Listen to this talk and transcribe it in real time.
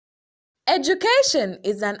Education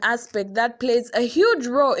is an aspect that plays a huge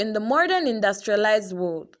role in the modern industrialized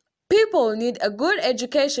world. People need a good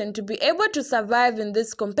education to be able to survive in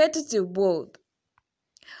this competitive world.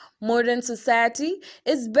 Modern society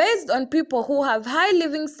is based on people who have high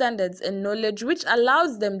living standards and knowledge, which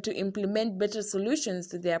allows them to implement better solutions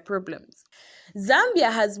to their problems.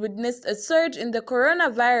 Zambia has witnessed a surge in the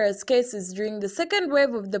coronavirus cases during the second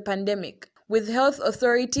wave of the pandemic, with health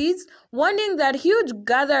authorities warning that huge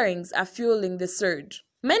gatherings are fueling the surge.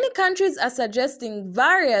 Many countries are suggesting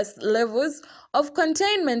various levels of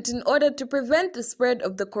containment in order to prevent the spread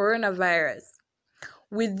of the coronavirus.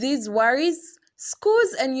 With these worries,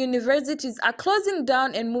 schools and universities are closing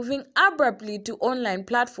down and moving abruptly to online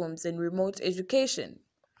platforms and remote education.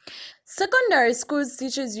 Secondary Schools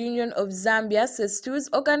Teachers Union of Zambia, SESTUZ,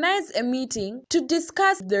 organized a meeting to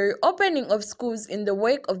discuss the reopening of schools in the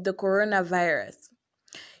wake of the coronavirus.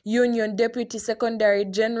 Union Deputy Secretary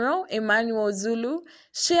General Emmanuel Zulu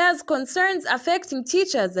shares concerns affecting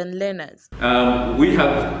teachers and learners. We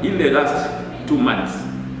have, in the last 2 months,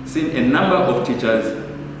 seen a number of teachers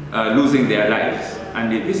losing their lives,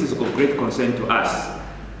 and this is of great concern to us.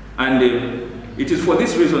 And it is for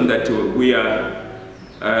this reason that we are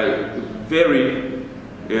very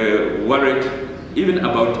worried even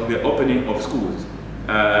about the opening of schools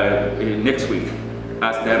next week,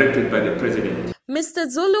 as directed by the President. Mr.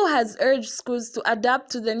 Zulu has urged schools to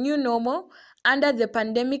adapt to the new normal under the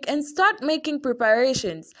pandemic and start making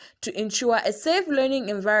preparations to ensure a safe learning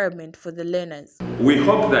environment for the learners. We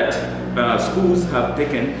hope that schools have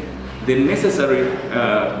taken the necessary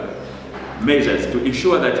measures to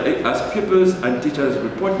ensure that as pupils and teachers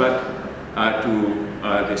report back to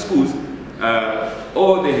the schools,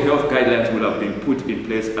 all the health guidelines will have been put in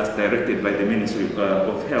place as directed by the Ministry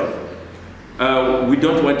of Health. We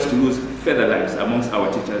don't want to lose further lives amongst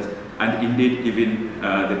our teachers and indeed even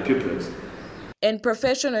the pupils. And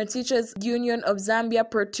Professional Teachers Union of Zambia,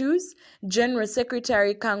 PROTUS, General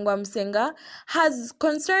Secretary Kangwa Musenga has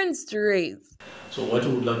concerns to raise. So what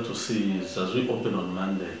we would like to see is, as we open on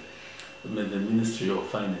Monday, may the Ministry of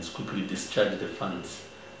Finance quickly discharge the funds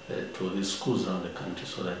to the schools around the country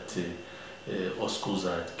so that all schools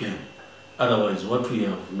are at game. Otherwise, what we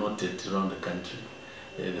have noted around the country,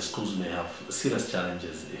 the schools may have serious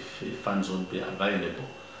challenges if funds won't be available,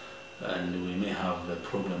 and we may have a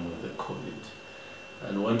problem with the COVID.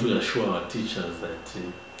 And we want to assure our teachers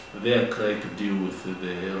that they are trying to deal with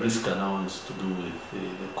the risk allowance to do with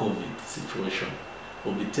the COVID situation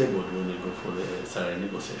will be tabled when we go for the salary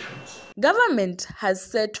negotiations. Government has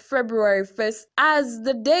set February 1st as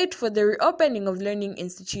the date for the reopening of learning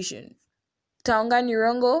institutions. Taonga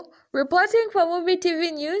Nirongo, reporting for Movie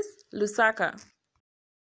TV News, Lusaka.